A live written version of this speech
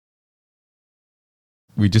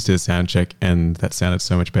we just did a sound check and that sounded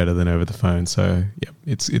so much better than over the phone. So yeah,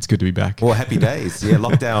 it's good to be back. Well, happy days. Yeah,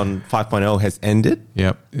 lockdown 5.0 has ended.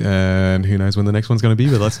 Yep. And who knows when the next one's going to be,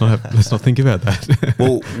 but let's not think about that.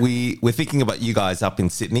 Well, we're thinking about you guys up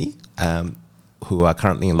in Sydney, who are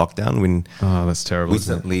currently in lockdown. That's terrible.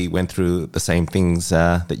 Recently went through the same things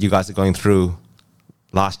that you guys are going through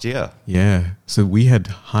last year. Yeah. So we had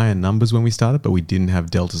higher numbers when we started, but we didn't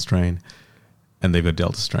have Delta strain, and they've got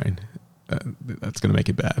Delta strain. That's going to make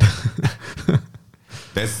it bad.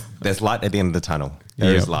 There's light at the end of the tunnel.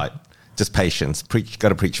 There is light. Just patience. Got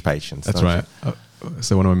to preach patience. That's right.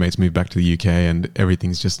 So one of my mates moved back to the UK, and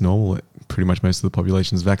everything's just normal. Pretty much most of the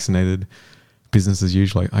population is vaccinated. Business as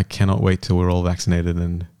usual. I cannot wait till we're all vaccinated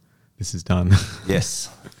and this is done. Yes.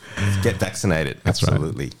 Get vaccinated. That's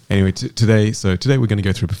absolutely. Right. Anyway, today we're going to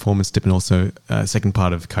go through performance tip and also second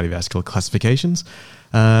part of cardiovascular classifications.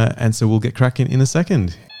 And so we'll get cracking in a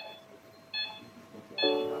second.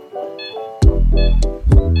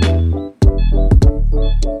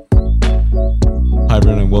 Hi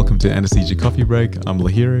everyone and welcome to Anesthesia Coffee Break. I'm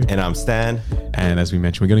Lahiru. And I'm Stan. And as we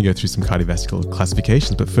mentioned, we're going to go through some cardiovascular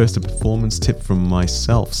classifications, but first a performance tip from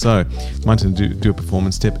myself. So I'm going to do a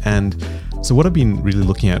performance tip. And so what I've been really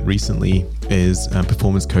looking at recently is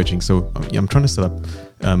performance coaching. So I'm trying to set up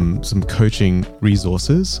some coaching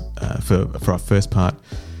resources for our first part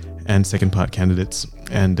and second part candidates.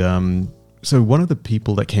 And so one of the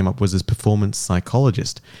people that came up was this performance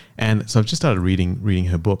psychologist. And so I've just started reading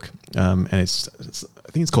her book. And I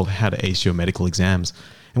think it's called How to Ace Your Medical Exams.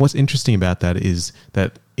 And what's interesting about that is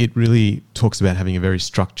that it really talks about having a very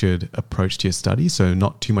structured approach to your study. So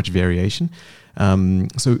not too much variation.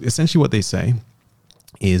 So essentially what they say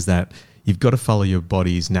is that you've got to follow your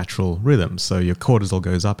body's natural rhythm. So your cortisol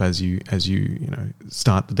goes up as you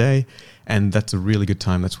start the day, and that's a really good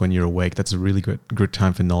time. That's when you're awake. That's a really good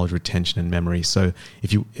time for knowledge retention and memory. So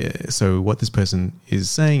so what this person is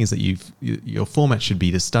saying is that your format should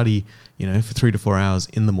be to study, for 3 to 4 hours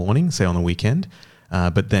in the morning, say on the weekend,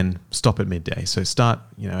 but then stop at midday. So start,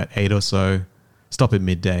 at 8 or so, stop at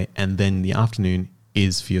midday, and then the afternoon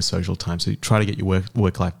is for your social time. So you try to get your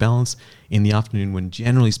work-life balance in the afternoon when,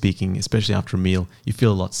 generally speaking, especially after a meal, you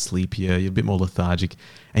feel a lot sleepier, you're a bit more lethargic,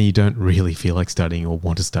 and you don't really feel like studying or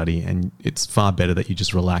want to study. And it's far better that you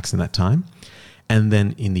just relax in that time. And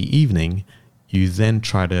then in the evening, you then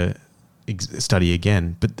try to study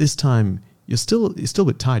again. But this time, you're still a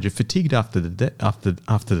bit tired. You're fatigued after the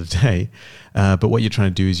day. But what you're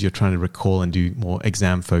trying to do is you're trying to recall and do more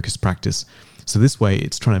exam-focused practice. So this way,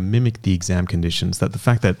 it's trying to mimic the exam conditions, that the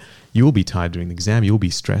fact that you will be tired during the exam, you will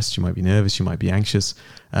be stressed, you might be nervous, you might be anxious,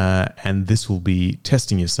 and this will be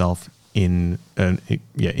testing yourself in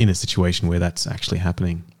a situation where that's actually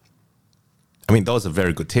happening. I mean, those are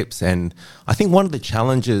very good tips. And I think one of the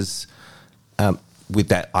challenges with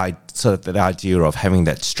that idea of having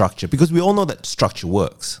that structure, because we all know that structure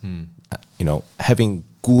works, having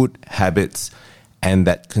good habits and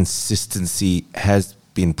that consistency has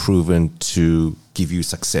been proven to give you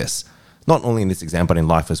success, not only in this exam, but in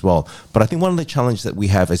life as well. But I think one of the challenges that we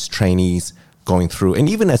have as trainees going through, and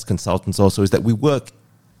even as consultants also, is that we work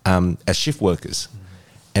as shift workers.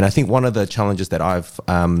 And I think one of the challenges that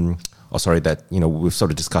we've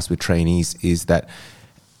sort of discussed with trainees is that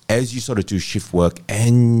as you sort of do shift work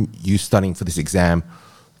and you studying for this exam,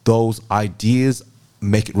 those ideas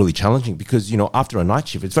make it really challenging because, after a night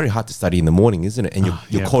shift, it's very hard to study in the morning, isn't it? And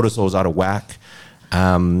your cortisol's out of whack.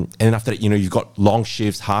 And after that, you've got long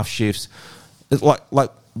shifts, half shifts. It's like,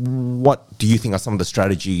 what do you think are some of the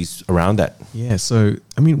strategies around that? Yeah, so,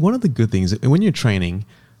 one of the good things, when you're training,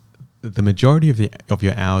 the majority of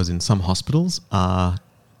your hours in some hospitals are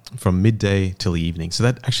from midday till the evening. So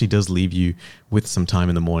that actually does leave you with some time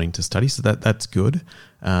in the morning to study. So that's good.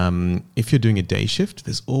 If you're doing a day shift,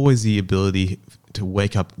 there's always the ability to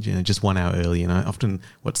wake up just 1 hour early. And often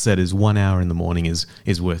what's said is 1 hour in the morning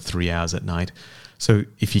is worth 3 hours at night. So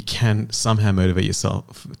if you can somehow motivate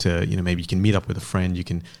yourself to, maybe you can meet up with a friend, you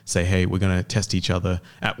can say, hey, we're going to test each other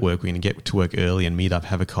at work. We're going to get to work early and meet up,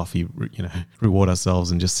 have a coffee, reward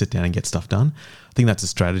ourselves and just sit down and get stuff done. I think that's a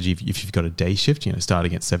strategy if you've got a day shift,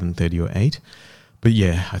 starting at 7:30 or 8. But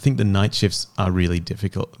yeah, I think the night shifts are really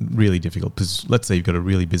difficult because let's say you've got a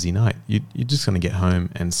really busy night. You're just going to get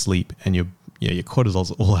home and sleep and your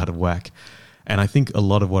cortisol's all out of whack. And I think a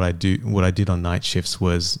lot of what I did on night shifts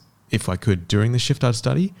was, if I could, during the shift I'd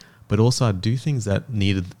study, but also I'd do things that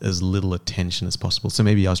needed as little attention as possible. So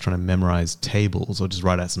maybe I was trying to memorize tables or just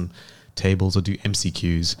write out some tables or do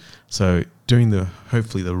MCQs. So during not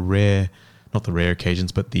the rare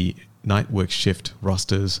occasions, but the night work shift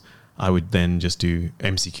rosters, I would then just do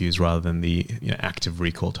MCQs rather than the active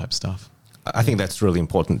recall type stuff. I think that's really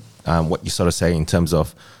important. What you sort of say in terms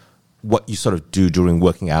of what you sort of do during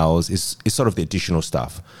working hours is sort of the additional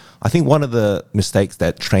stuff. I think one of the mistakes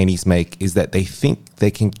that trainees make is that they think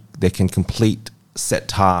they can complete set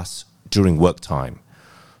tasks during work time.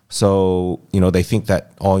 So, they think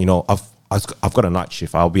that, I've got a night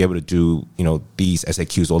shift. I'll be able to do, these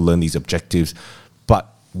SAQs or learn these objectives.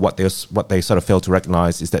 But what they sort of fail to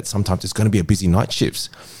recognize is that sometimes it's going to be a busy night shifts.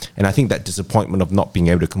 And I think that disappointment of not being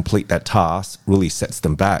able to complete that task really sets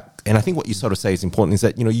them back. And I think what you sort of say is important is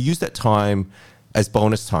that, you use that time as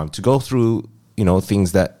bonus time to go through,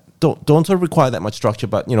 things that don't sort of require that much structure,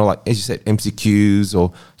 but, like, as you said, MCQs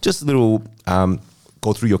or just little,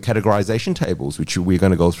 go through your categorization tables, which we're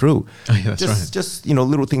going to go through. Oh, yeah, that's right. Just,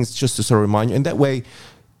 little things just to sort of remind you. And that way,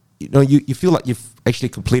 you feel like you've actually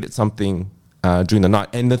completed something during the night.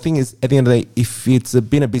 And the thing is, at the end of the day, if it's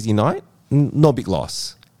been a busy night, no big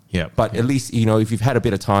loss. Yeah. But at least, if you've had a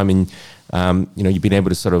bit of time and, you've been able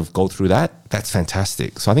to sort of go through that, that's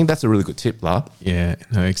fantastic. So I think that's a really good tip, La. Yeah,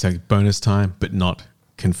 no, exactly. Bonus time, but not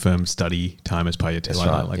confirmed study time as part of your test.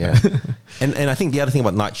 That. And I think the other thing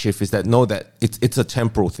about night shift is that know that it's a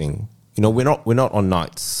temporal thing. We're not on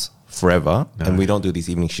nights forever, and we don't do these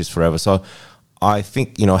evening shifts forever. So I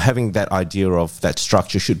think, having that idea of that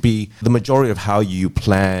structure should be the majority of how you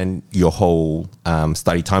plan your whole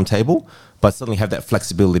study timetable, but certainly have that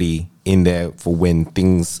flexibility in there for when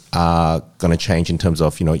things are going to change in terms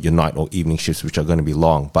of, your night or evening shifts, which are going to be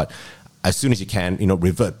long. But as soon as you can,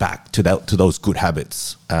 revert back to those good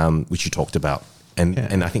habits, which you talked about.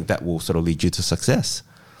 And I think that will sort of lead you to success.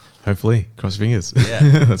 Hopefully. Cross fingers.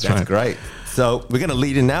 Yeah, that's right. Great. So we're going to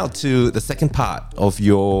lead in now to the second part of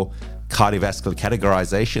your cardiovascular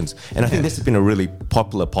categorizations. And I think this has been a really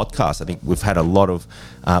popular podcast. I think we've had a lot of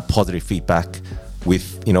positive feedback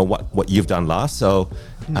with, what you've done last. So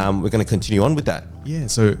we're going to continue on with that. Yeah,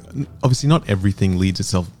 so obviously not everything leads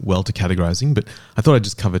itself well to categorizing, but I thought I'd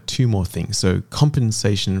just cover two more things. So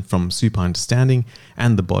compensation from supine to standing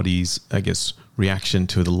and the body's, reaction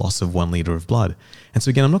to the loss of 1 liter of blood. And so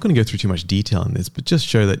again, I'm not going to go through too much detail in this, but just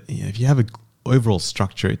show that if you have an overall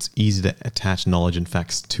structure, it's easy to attach knowledge and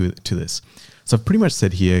facts to this. So I've pretty much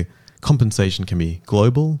said here, compensation can be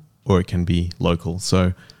global or it can be local.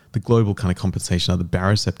 So the global kind of compensation are the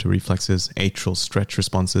baroreceptor reflexes, atrial stretch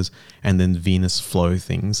responses, and then venous flow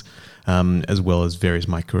things, as well as various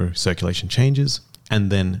microcirculation changes.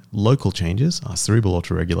 And then local changes are cerebral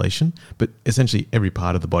autoregulation, but essentially every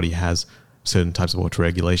part of the body has certain types of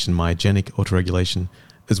autoregulation, myogenic autoregulation,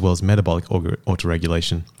 as well as metabolic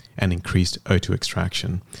autoregulation and increased O2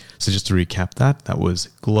 extraction. So just to recap that was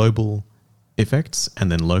global effects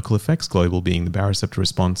and then local effects, global being the baroreceptor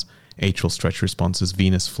response, atrial stretch responses,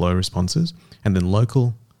 venous flow responses, and then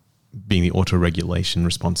local being the autoregulation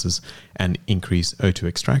responses and increased O2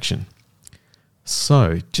 extraction.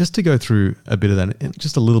 So just to go through a bit of that, in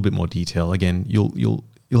just a little bit more detail, again, you'll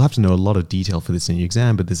have to know a lot of detail for this in your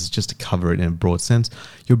exam, but this is just to cover it in a broad sense.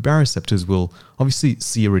 Your baroreceptors will obviously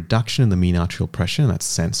see a reduction in the mean arterial pressure, and that's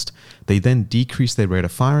sensed. They then decrease their rate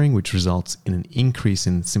of firing, which results in an increase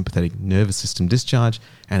in sympathetic nervous system discharge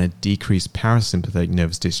and a decreased parasympathetic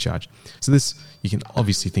nervous discharge. So this, you can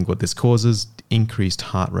obviously think what this causes: increased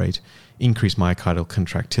heart rate, increased myocardial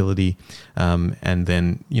contractility, and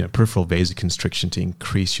then peripheral vasoconstriction to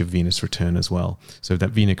increase your venous return as well. So that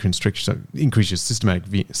venous constriction increases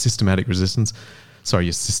systemic resistance,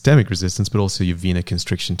 but also your venous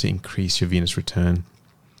constriction to increase your venous return.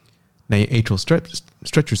 Now, your atrial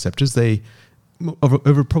stretch receptors, they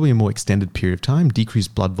over probably a more extended period of time,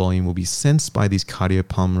 decreased blood volume will be sensed by these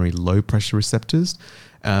cardiopulmonary low pressure receptors,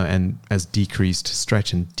 and as decreased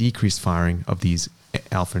stretch and decreased firing of these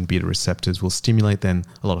alpha and beta receptors will stimulate then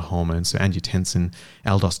a lot of hormones, so angiotensin,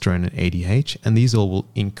 aldosterone, and ADH, and these all will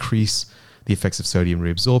increase the effects of sodium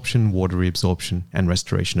reabsorption, water reabsorption, and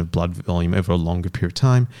restoration of blood volume over a longer period of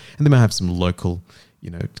time. And they might have some local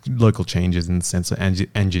changes in the sense that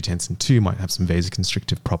angiotensin 2 might have some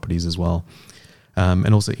vasoconstrictive properties as well.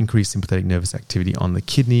 And also increased sympathetic nervous activity on the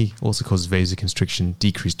kidney also causes vasoconstriction,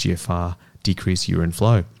 decreased GFR, decreased urine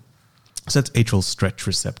flow. So that's atrial stretch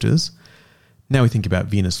receptors. Now we think about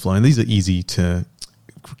venous flow, and these are easy to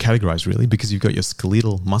categorize really because you've got your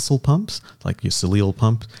skeletal muscle pumps, like your soleal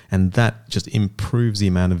pump, and that just improves the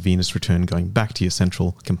amount of venous return going back to your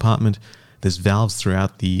central compartment. There's valves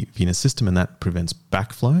throughout the venous system, and that prevents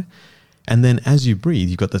backflow. And then as you breathe,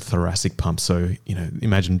 you've got the thoracic pump. So,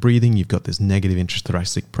 imagine breathing, you've got this negative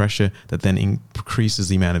intrathoracic pressure that then increases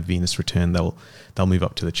the amount of venous return. They'll move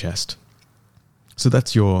up to the chest. So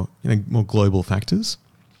that's your more global factors.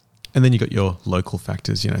 And then you've got your local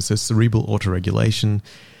factors, so cerebral autoregulation.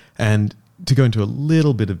 And to go into a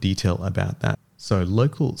little bit of detail about that. So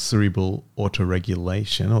local cerebral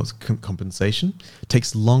autoregulation or compensation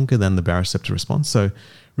takes longer than the baroreceptor response. So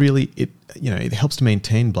really it helps to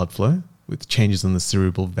maintain blood flow with changes in the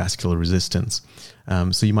cerebral vascular resistance.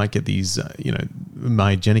 So you might get these,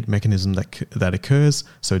 myogenic mechanism that occurs.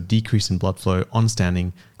 So decrease in blood flow on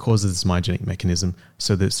standing causes this myogenic mechanism.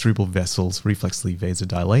 So the cerebral vessels reflexively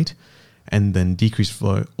vasodilate, and then decreased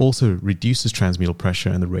flow also reduces transmural pressure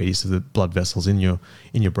and the radius of the blood vessels in your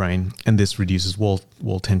brain, and this reduces wall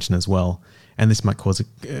tension as well. And this might cause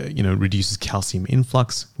reduces calcium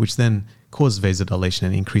influx, which then causes vasodilation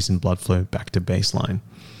and increase in blood flow back to baseline.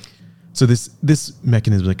 So this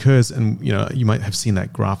mechanism occurs, and you might have seen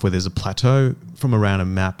that graph where there's a plateau from around a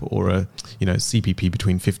MAP or a CPP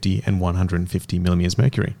between 50 and 150 millimeters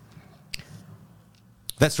mercury.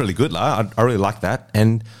 That's really good. I really like that.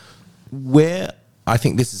 And where I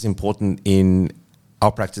think this is important in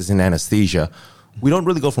our practice in anesthesia, we don't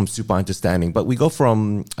really go from supine to standing, but we go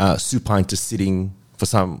from supine to sitting for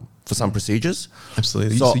some procedures.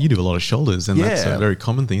 Absolutely. So you do a lot of shoulders, and that's a very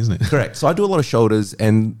common thing, isn't it? Correct. So I do a lot of shoulders,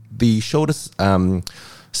 and the shoulder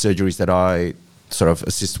surgeries that I sort of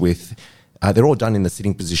assist with, they're all done in the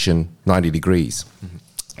sitting position, 90 degrees. Mm-hmm.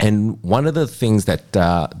 And one of the things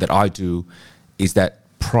that I do is that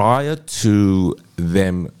prior to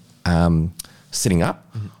them sitting up,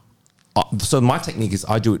 mm-hmm. So my technique is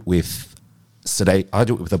I do it with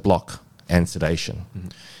a block and sedation. Mm-hmm.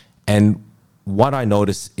 And what I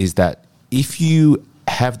notice is that if you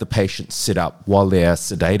have the patient sit up while they're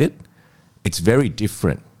sedated, it's very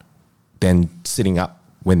different than sitting up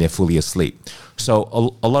when they're fully asleep.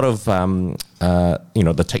 So a lot of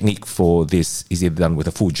the technique for this is either done with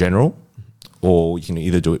a full general, or you can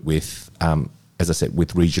either do it with, as I said,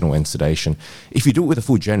 with regional and sedation. If you do it with a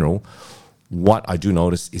full general, what I do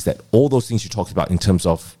notice is that all those things you talked about in terms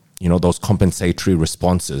of those compensatory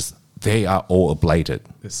responses, they are all ablated.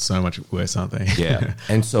 They're so much worse, aren't they? Yeah.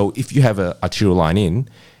 And so if you have an arterial line in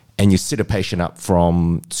and you sit a patient up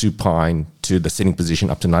from supine to the sitting position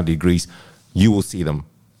up to 90 degrees, you will see them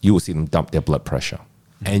dump their blood pressure.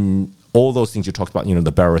 Mm-hmm. And all those things you talked about,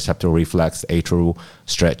 the baroreceptor reflex, the atrial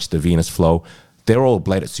stretch, the venous flow, they're all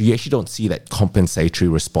ablated. So you actually don't see that compensatory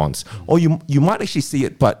response. Mm-hmm. Or you might actually see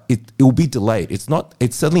it, but it will be delayed. It's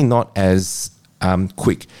certainly not as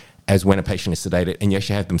quick as when a patient is sedated and you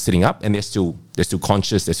actually have them sitting up and they're still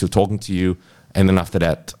conscious, they're still talking to you. And then after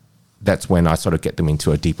that, that's when I sort of get them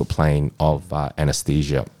into a deeper plane of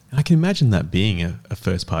anesthesia. I can imagine that being a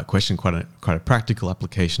first part question, quite a practical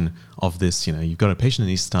application of this. You've got a patient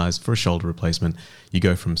anesthetized for a shoulder replacement. You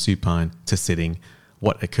go from supine to sitting.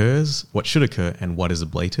 What occurs, what should occur, and what is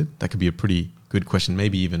ablated? That could be a pretty good question.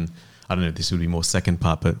 Maybe even, I don't know if this would be more second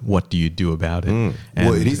part, but what do you do about it?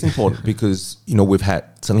 Well, it is important because, we've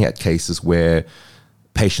certainly had cases where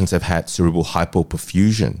patients have had cerebral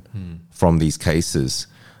hypoperfusion from these cases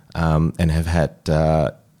and have had,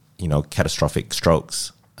 catastrophic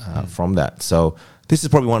strokes from that. So this is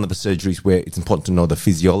probably one of the surgeries where it's important to know the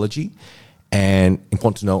physiology and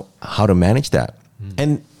important to know how to manage that.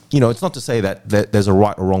 And, it's not to say that there's a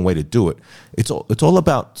right or wrong way to do it. It's all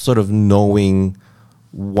about sort of knowing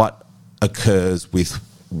what occurs with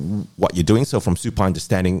what you're doing. So from supine to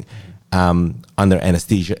standing under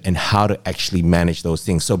anesthesia, and how to actually manage those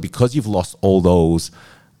things. So because you've lost all those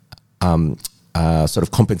sort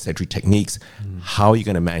of compensatory techniques, how are you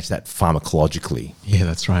going to manage that pharmacologically? Yeah,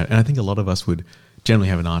 that's right. And I think a lot of us would generally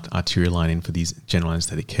have an arterial line in for these general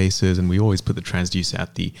anesthetic cases, and we always put the transducer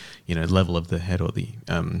at the level of the head, or the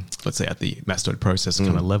let's say at the mastoid process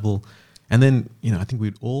kind of level. And then I think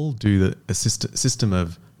we'd all do a system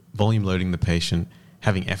of volume loading the patient,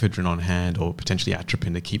 having ephedrine on hand or potentially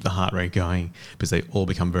atropine to keep the heart rate going, because they all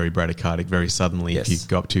become very bradycardic very suddenly if you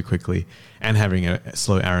go up too quickly, and having a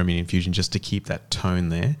slow aramine infusion just to keep that tone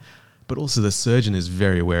there. But also the surgeon is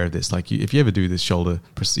very aware of this. Like if you ever do this shoulder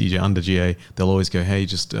procedure under GA, they'll always go, hey,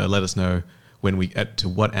 just let us know when to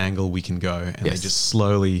what angle we can go. And they just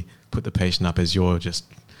slowly put the patient up as you're just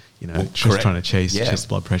trying to chase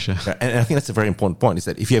blood pressure. And I think that's a very important point, is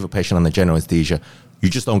that if you have a patient on the general anesthesia, you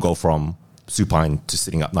just don't go from supine to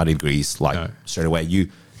sitting up 90 degrees straight away. I think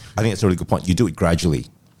that's a really good point. You do it gradually.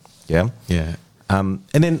 Yeah? Yeah. And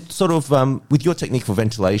then sort of with your technique for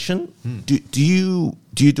ventilation, do you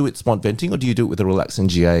do it spont venting, or do you do it with a relaxin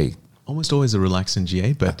GA? Almost always a relaxin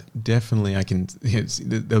GA, but definitely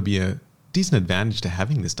there'll be a decent advantage to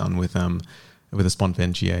having this done with a spont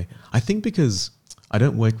vent GA. I think because I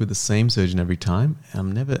don't work with the same surgeon every time.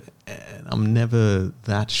 I'm never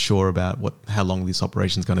that sure about how long this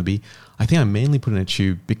operation is going to be. I think I mainly put in a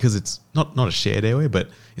tube because it's not a shared airway, but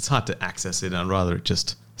it's hard to access it, and I'd rather it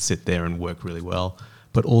just sit there and work really well,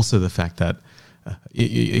 but also the fact that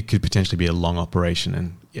it could potentially be a long operation,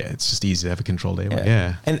 and it's just easy to have a controlled airway.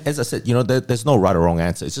 Yeah. And as I said, there's no right or wrong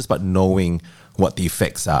answer. It's just about knowing what the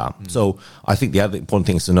effects are. So I think the other important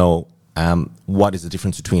thing is to know what is the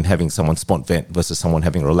difference between having someone spont vent versus someone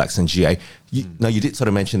having a relaxant GA. Now, you did sort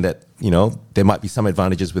of mention that, there might be some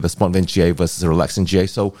advantages with a spont vent GA versus a relaxant GA.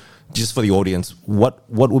 So just for the audience, what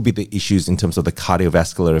would be the issues in terms of the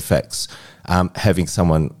cardiovascular effects having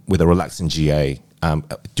someone with a relaxant GA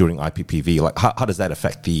during IPPV? Like, how does that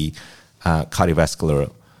affect the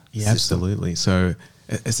cardiovascular system? Absolutely. So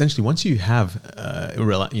essentially, once you have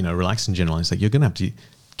relaxant general anesthetic, you're going to have to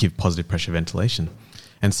give positive pressure ventilation.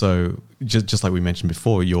 And so, just like we mentioned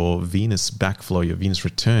before, your venous backflow, your venous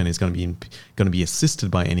return is going to be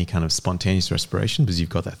assisted by any kind of spontaneous respiration because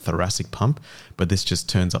you've got that thoracic pump. But this just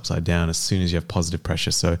turns upside down as soon as you have positive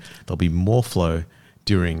pressure. So there'll be more flow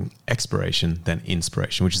during expiration than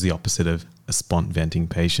inspiration, which is the opposite of a spont venting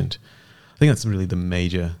patient. I think that's really the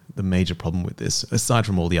major problem with this, aside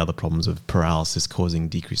from all the other problems of paralysis causing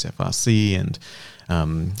decreased FRC and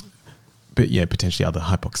potentially other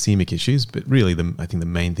hypoxemic issues. But really, I think the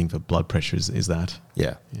main thing for blood pressure is that.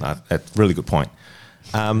 Yeah. That's a really good point.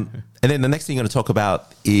 And then the next thing you're going to talk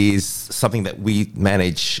about is something that we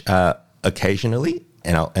manage occasionally.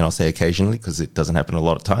 And I'll say occasionally because it doesn't happen a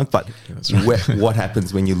lot of times. But what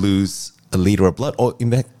happens when you lose a liter of blood, or in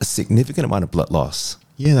fact a significant amount of blood loss?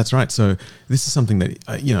 Yeah, that's right. So this is something that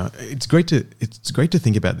it's great to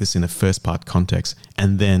think about this in a first part context,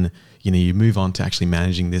 and then you move on to actually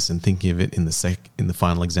managing this and thinking of it in the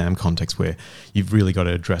final exam context, where you've really got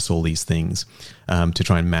to address all these things to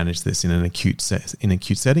try and manage this in an acute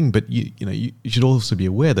setting. But you should also be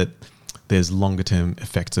aware that there's longer term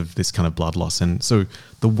effects of this kind of blood loss. And so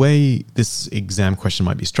the way this exam question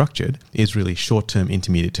might be structured is really short term,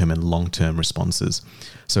 intermediate term, and long term responses.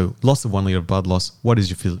 So loss of 1 liter of blood loss, what is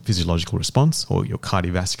your physiological response or your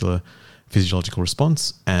cardiovascular physiological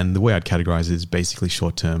response? And the way I'd categorize it is basically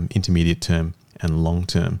short term, intermediate term, and long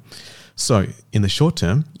term. So in the short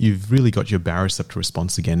term, you've really got your baroreceptor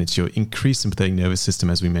response again. It's your increased sympathetic nervous system,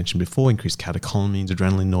 as we mentioned before, increased catecholamines,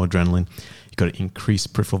 adrenaline, noradrenaline. You've got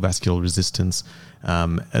increased peripheral vascular resistance,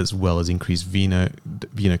 as well as increased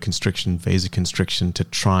venoconstriction, vasoconstriction to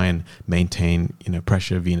try and maintain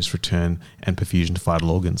pressure, venous return, and perfusion to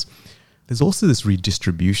vital organs. There's also this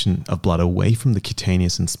redistribution of blood away from the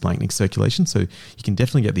cutaneous and splanchnic circulation. So you can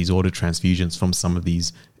definitely get these autotransfusions from some of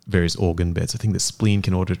these various organ beds. I think the spleen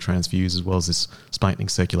can autotransfuse as well as this splanchnic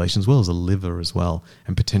circulation, as well as the liver as well,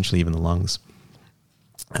 and potentially even the lungs.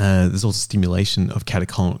 There's also stimulation of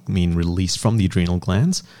catecholamine release from the adrenal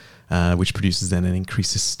glands, which produces then an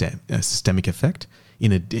increased systemic effect,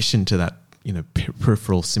 in addition to that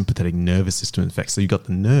peripheral sympathetic nervous system effect. So you've got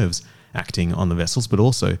the nerves acting on the vessels, but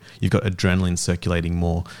also you've got adrenaline circulating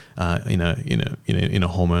more in a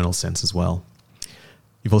hormonal sense as well.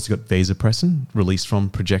 You've also got vasopressin released from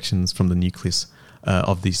projections from the nucleus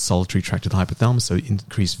of the solitary tract of the hypothalamus. So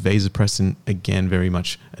increased vasopressin, again, very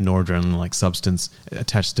much a noradrenaline-like substance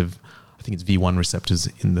attached to, I think it's V1 receptors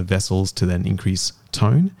in the vessels to then increase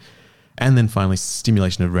tone. And then finally,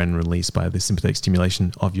 stimulation of renin release by the sympathetic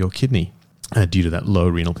stimulation of your kidney due to that low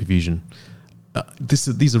renal perfusion.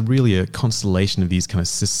 These are really a constellation of these kind of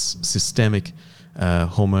systemic,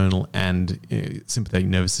 hormonal and sympathetic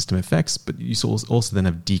nervous system effects, but you also then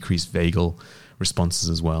have decreased vagal responses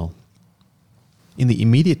as well. In the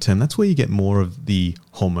immediate term, that's where you get more of the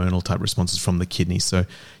hormonal type responses from the kidney. So,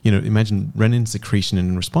 imagine renin secretion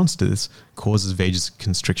in response to this causes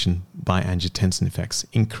vasoconstriction by angiotensin effects,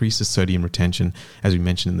 increases sodium retention, as we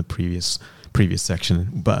mentioned in the previous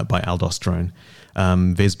section, by aldosterone.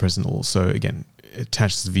 Vasopressin also, again,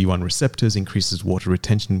 attaches to V1 receptors, increases water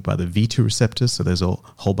retention by the V2 receptors. So there's a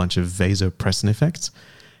whole bunch of vasopressin effects.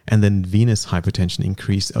 And then venous hypertension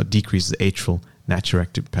decreases atrial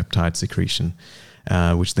natriuretic peptide secretion,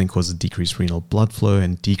 which then causes decreased renal blood flow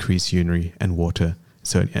and decreased urinary and water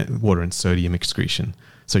and sodium excretion.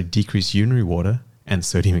 So decreased urinary water and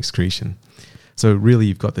sodium excretion. So really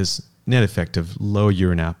you've got this net effect of lower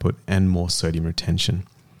urine output and more sodium retention.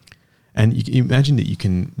 And you imagine that you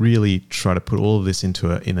can really try to put all of this in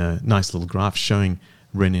a nice little graph showing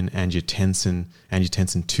renin,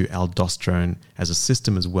 angiotensin to aldosterone as a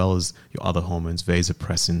system, as well as your other hormones,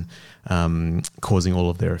 vasopressin, causing all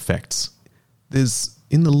of their effects.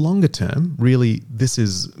 In the longer term, really, this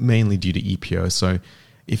is mainly due to EPO. So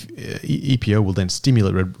if EPO will then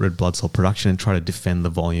stimulate red blood cell production and try to defend the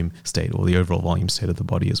volume state or the overall volume state of the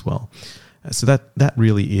body as well. So that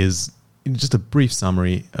really is just a brief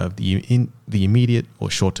summary of the immediate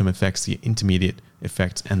or short-term effects, the intermediate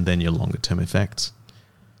effects, and then your longer-term effects.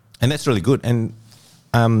 And that's really good. And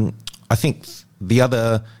I think the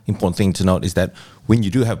other important thing to note is that when you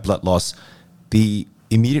do have blood loss, the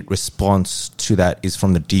immediate response to that is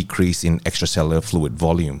from the decrease in extracellular fluid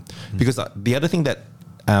volume. Because the other thing that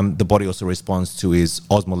the body also responds to is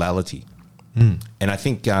osmolality. And I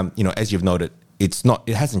think, as you've noted, it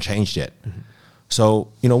hasn't changed yet.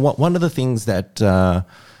 So, one of the things that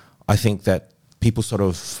I think that people sort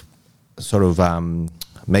of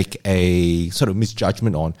make a sort of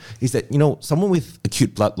misjudgment on is that, someone with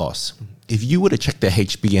acute blood loss, if you were to check their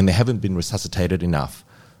HB and they haven't been resuscitated enough,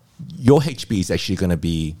 your HB is actually going to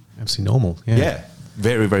be absolutely normal. Yeah,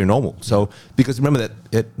 very, very normal. So, because remember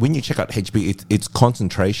that when you check out HB, it's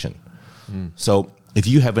concentration. So, if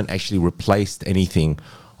you haven't actually replaced anything,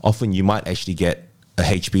 often you might actually get a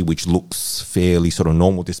HB which looks fairly sort of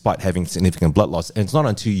normal despite having significant blood loss. And it's not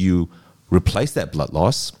until you replace that blood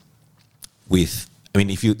loss with,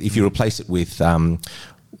 if you replace it with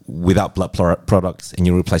without blood products and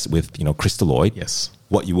you replace it with crystalloid, yes,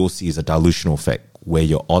 what you will see is a dilutional effect where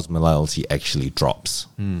your osmolality actually drops.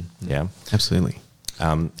 Yeah, absolutely.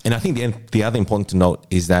 And I think the other important to note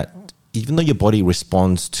is that even though your body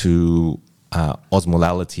responds to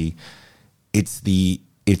osmolality,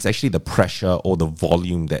 it's actually the pressure or the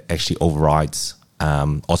volume that actually overrides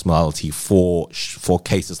osmolality for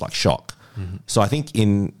cases like shock. So I think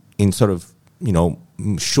in sort of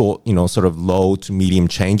short sort of low to medium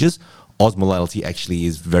changes, osmolality actually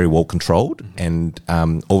is very well controlled and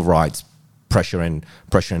overrides pressure and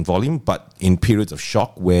volume. But in periods of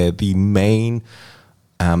shock where the main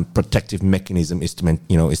protective mechanism is to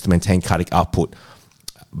maintain cardiac output,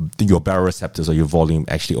 your baroreceptors or your volume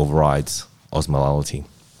actually overrides osmolality.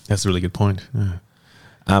 That's a really good point.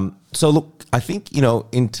 Yeah. So look, I think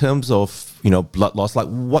in terms of blood loss, like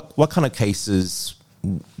what kind of cases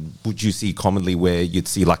would you see commonly where you'd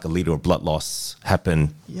see like a liter of blood loss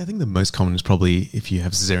happen? Yeah, I think the most common is probably if you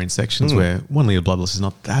have cesarean sections where 1 liter blood loss is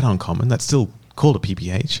not that uncommon. That's still called a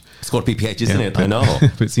PPH. It's called a PPH, isn't it? I know.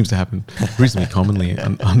 But it seems to happen reasonably commonly,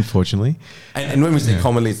 unfortunately. And when we say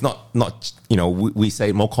commonly, it's not we say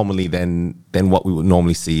it more commonly than what we would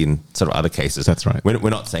normally see in sort of other cases. That's right. We're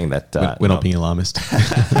not saying that. We're not being alarmist.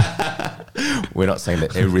 We're not saying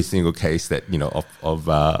that every single case that of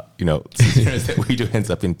cesareans that we do ends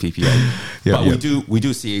up in PPH. But we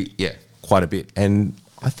do see quite a bit, and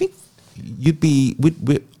I think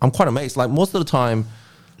I'm quite amazed. Like most of the time,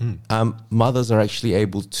 mothers are actually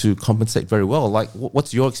able to compensate very well. Like,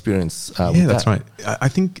 what's your experience? With that's that? right. I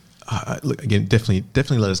think look, again, definitely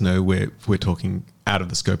let us know where we're talking out of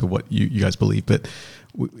the scope of what you guys believe. But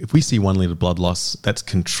if we see 1 liter blood loss that's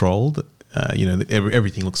controlled,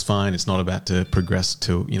 everything looks fine. It's not about to progress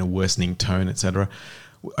to worsening tone, etc.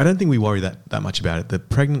 I don't think we worry that much about it. The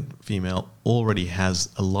pregnant female already has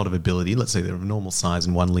a lot of ability. Let's say they're of normal size,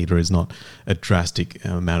 and 1 liter is not a drastic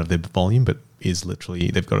amount of their volume, but is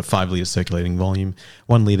literally they've got a 5 liter circulating volume.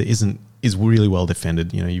 1 liter is really well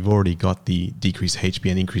defended. You've already got the decreased HB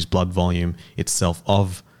and increased blood volume itself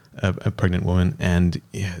of a pregnant woman, and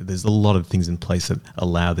there's a lot of things in place that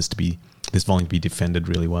allow this volume to be defended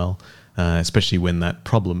really well. Especially when that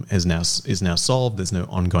problem is now solved. There's no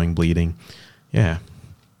ongoing bleeding. Yeah,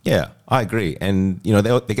 I agree. And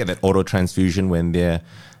they get that auto transfusion when the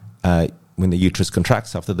uterus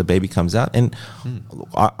contracts after the baby comes out. And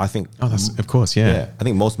I think, that's of course, yeah. I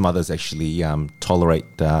think most mothers actually tolerate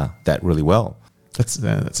that really well.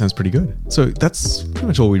 That sounds pretty good. So that's pretty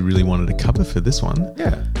much all we really wanted to cover for this one.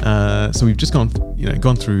 Yeah. So we've just gone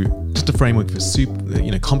through just a framework for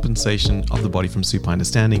compensation of the body from supine to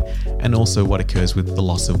standing, and also what occurs with the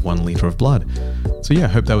loss of 1 liter of blood. So I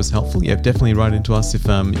hope that was helpful. Definitely write into us if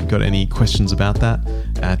you've got any questions about that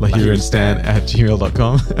at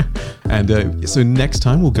lahiruandstan@gmail.com. And so next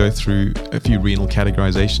time we'll go through a few renal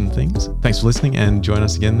categorization things. Thanks for listening, and join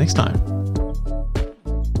us again next time.